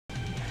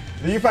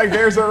The UPike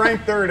Bears are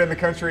ranked 3rd in the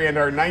country and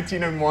are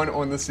 19-1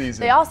 on the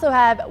season. They also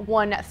have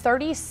won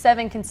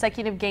 37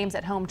 consecutive games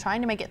at home,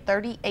 trying to make it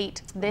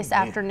 38 this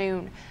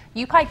afternoon.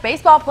 UPike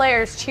baseball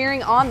players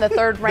cheering on the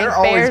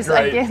 3rd-ranked Bears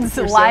against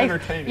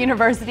Life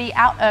University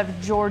out of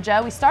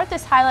Georgia. We start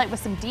this highlight with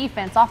some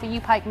defense off a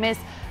UPike miss.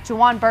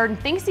 Jawan Burden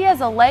thinks he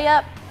has a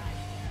layup.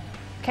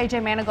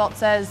 KJ Manigault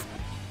says,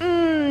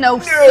 no,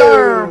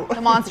 sir. The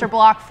monster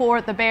block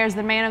for the Bears,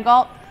 the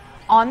Manigault.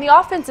 On the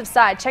offensive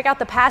side, check out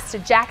the pass to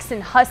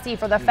Jackson Hussey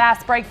for the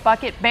fast break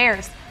bucket.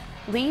 Bears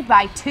lead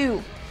by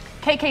 2.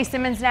 KK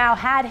Simmons now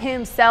had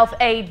himself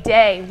a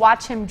day.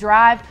 Watch him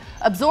drive,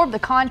 absorb the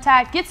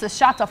contact, gets the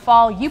shot to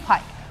fall.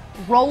 UPike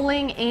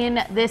rolling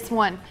in this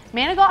one.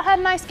 Manigault had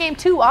a nice game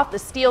too off the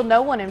steal.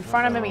 No one in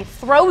front of him. He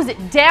throws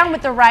it down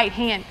with the right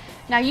hand.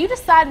 Now you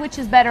decide which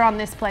is better on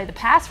this play, the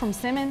pass from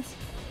Simmons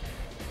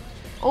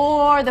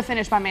or the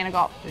finish by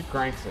Manigault. He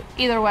cranks it.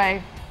 Either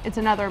way, it's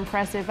another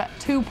impressive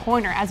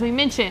 2-pointer. As we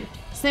mentioned,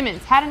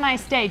 Simmons had a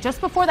nice day. Just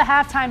before the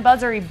halftime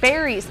buzzer, he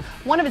buries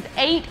one of his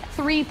 8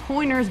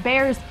 3-pointers.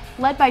 Bears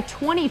led by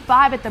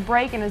 25 at the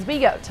break. And as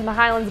we go to the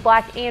Highlands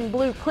Black and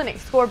Blue Clinic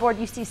scoreboard,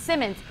 you see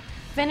Simmons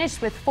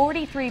finished with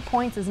 43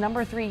 points as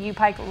number 3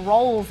 UPike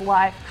rolls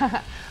Life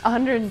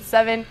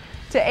 107-85.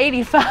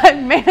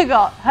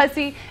 Manigault,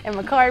 Hussey, and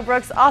Makari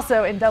Brooks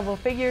also in double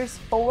figures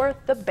for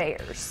the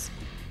Bears.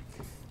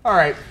 All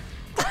right.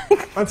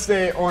 Let's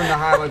stay on the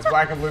Highlands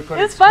Black and Blue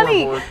Clinic It's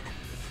funny. scoreboard.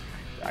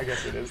 I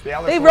guess it is.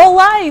 They roll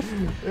Life.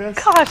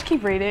 Yes. Gosh,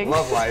 keep reading.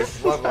 Love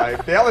Life. Love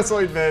Life. The Ellis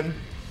Lloyd men,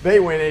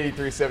 they win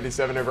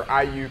 83-77 over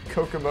IU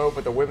Kokomo,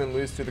 but the women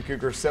lose to the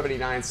Cougars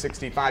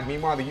 79-65.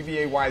 Meanwhile, the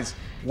UVA-Wise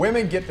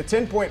women get the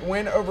 10-point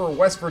win over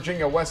West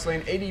Virginia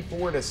Wesleyan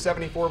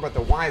 84-74, but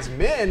the Wise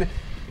men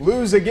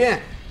lose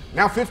again.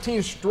 Now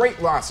 15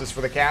 straight losses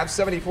for the Cavs,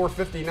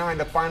 74-59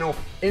 the final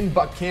in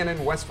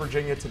Buchanan, West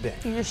Virginia today.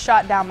 You just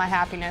shot down my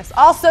happiness.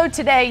 Also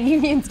today,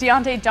 Union's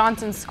Deontay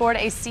Johnson scored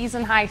a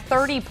season-high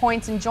 30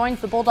 points and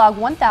joins the Bulldog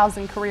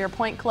 1,000 career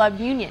point club.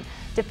 Union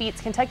defeats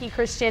Kentucky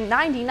Christian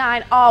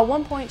 99,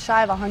 1 point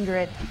shy of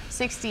 100,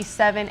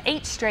 67,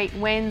 8 straight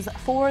wins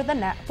for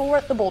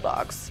the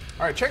Bulldogs.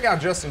 All right, check out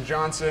Justin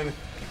Johnson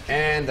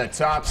and the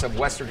Tops of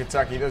Western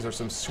Kentucky. Those are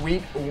some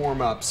sweet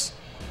warm-ups.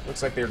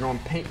 Looks like they're going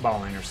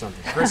paintballing or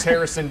something. Chris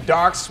Harrison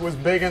Docks was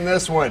big in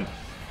this one.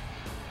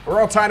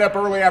 We're all tied up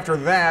early after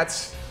that.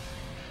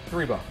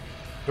 3-ball.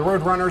 The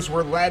Roadrunners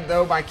were led,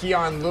 though, by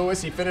Keon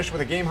Lewis. He finished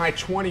with a game-high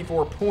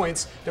 24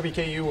 points.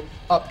 WKU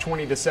up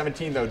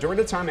 20-17, though. During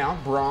the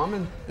timeout, Brom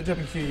and the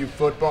WKU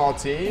football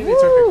team, they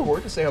took the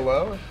court to say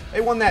hello. They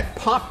won that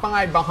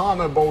Popeye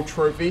Bahama Bowl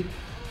trophy.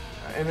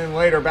 And then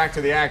later, back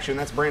to the action.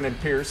 That's Brandon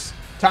Pierce.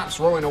 Tops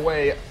rolling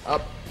away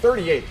up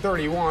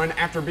 38-31.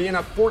 After being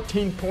up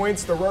 14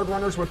 points, the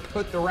Roadrunners would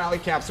put the rally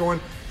caps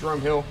on.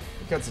 Jerome Hill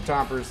cuts the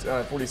Toppers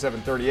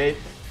 47-38.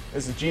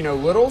 This is Gino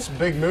Little's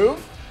big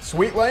move.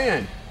 Sweet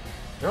lay-in.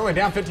 They're only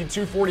down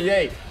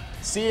 52-48.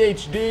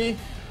 CHD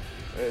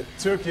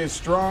took his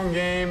strong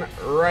game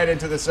right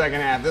into the second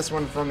half. This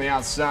one from the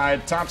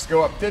outside. Tops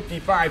go up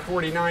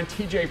 55-49.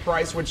 TJ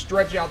Price would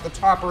stretch out the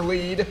Topper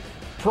lead.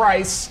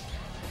 Price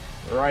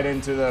right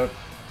into the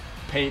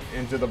paint,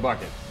 into the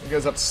bucket. It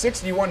goes up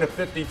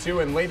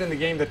 61-52, and late in the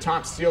game, the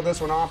Tops steal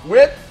this one off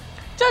with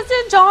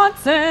Justin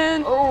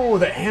Johnson. Oh,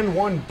 the and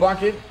one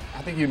bucket.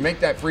 I think he'd make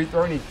that free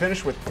throw, and he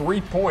finished with 3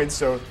 points,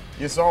 so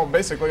you saw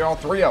basically all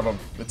 3 of them.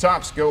 The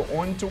Tops go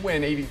on to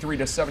win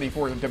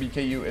 83-74. The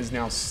WKU is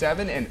now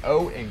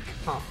 7-0 in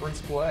conference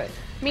play.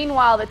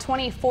 Meanwhile, the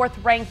 24th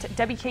ranked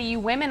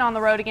WKU women on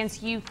the road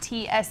against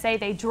UTSA.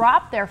 They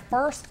dropped their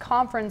first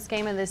conference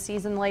game of this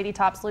season. The Lady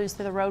Tops lose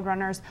to the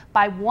Roadrunners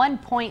by 1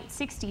 point,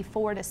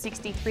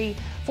 64-63.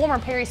 Former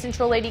Perry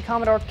Central Lady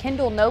Commodore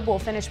Kendall Noble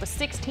finished with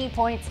 16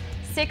 points,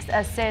 6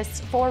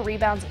 assists, 4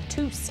 rebounds, and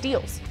 2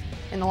 steals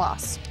in the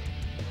loss.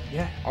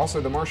 Yeah,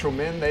 also the Marshall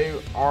men, they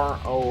are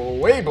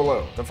way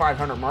below the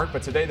 500 mark,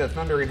 but today the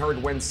Thundering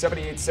Herd wins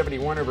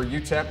 78-71 over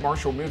UTEP.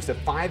 Marshall moves to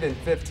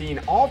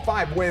 5-15. All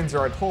 5 wins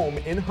are at home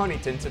in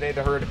Huntington. Today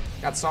the Herd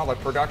got solid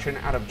production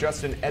out of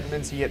Justin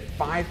Edmonds. He hit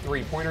 5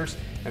 3-pointers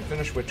and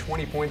finished with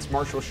 20 points.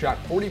 Marshall shot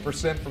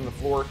 40% from the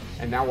floor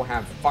and now will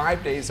have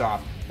 5 days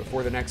off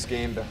before the next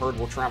game. The Herd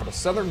will travel to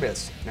Southern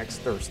Miss next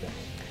Thursday.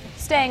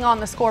 Staying on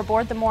the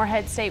scoreboard, the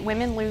Morehead State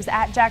women lose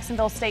at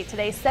Jacksonville State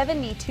today,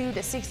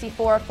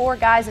 72-64. 4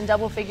 guys in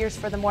double figures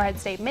for the Morehead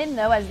State men,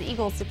 though, as the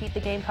Eagles defeat the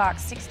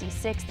Gamecocks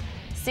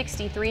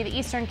 66-63. The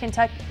Eastern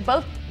Kentucky,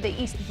 both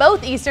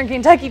Eastern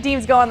Kentucky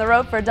teams go on the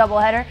road for a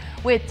doubleheader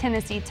with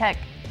Tennessee Tech.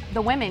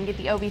 The women get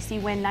the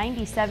OVC win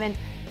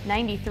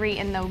 97-93,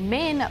 and the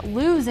men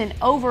lose in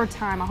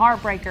overtime, a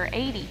heartbreaker,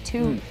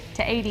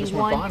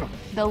 82-81.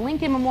 The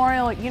Lincoln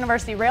Memorial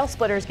University Rail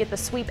Splitters get the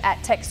sweep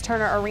at Tex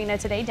Turner Arena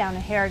today down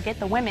in Harrogate.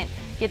 The women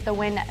get the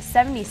win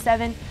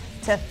 77-57,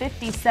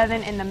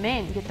 and the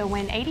men get the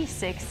win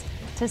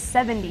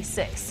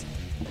 86-76.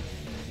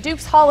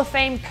 Duke's Hall of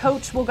Fame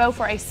coach will go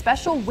for a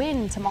special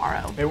win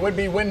tomorrow. It would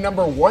be win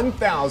number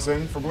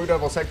 1,000 for Blue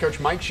Devils head coach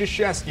Mike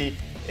Krzyzewski.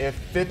 if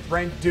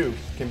fifth-ranked Duke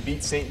can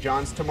beat St.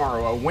 John's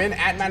tomorrow. A win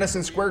at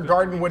Madison Square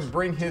Garden would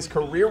bring his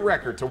career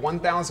record to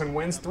 1,000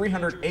 wins,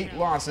 308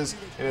 losses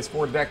in his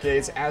 4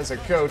 decades as a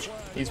coach.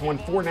 He's won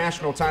 4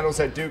 national titles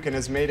at Duke and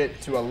has made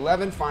it to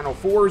 11 Final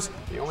Fours.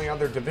 The only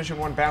other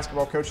Division I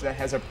basketball coach that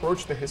has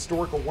approached the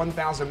historical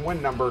 1,000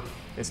 win number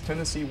is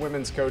Tennessee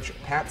women's coach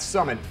Pat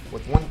Summitt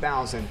with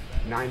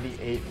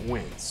 1,098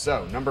 wins.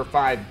 So, number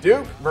 5,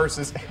 Duke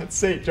versus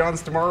St.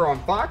 John's tomorrow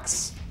on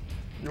Fox.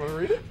 You want to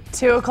read it?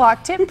 2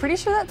 o'clock tip. Pretty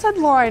sure that said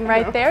Lauren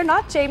right there,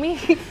 not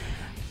Jamie.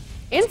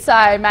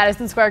 Inside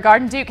Madison Square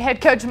Garden, Duke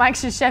head coach Mike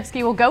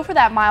Krzyzewski will go for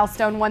that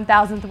milestone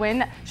 1,000th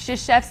win.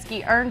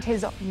 Krzyzewski earned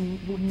his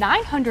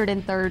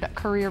 903rd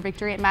career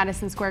victory at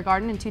Madison Square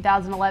Garden in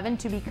 2011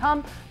 to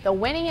become the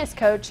winningest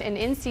coach in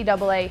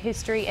NCAA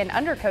history, and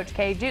under Coach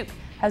K, Duke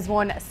has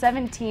won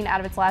 17 out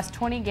of its last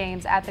 20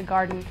 games at the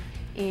Garden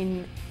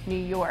in New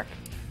York.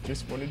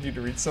 Just wanted you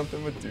to read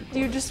something with Duke.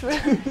 You just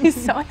he's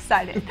so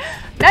excited.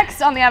 Next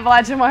on the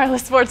Appalachian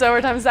Wireless Sports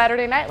Overtime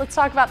Saturday night, let's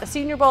talk about the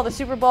Senior Bowl, the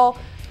Super Bowl,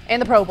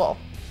 and the Pro Bowl.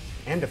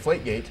 And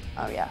Deflategate.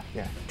 Oh, yeah.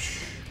 Yeah.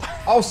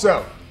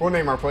 Also, we'll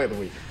name our play of the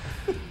week.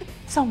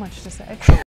 So much to say.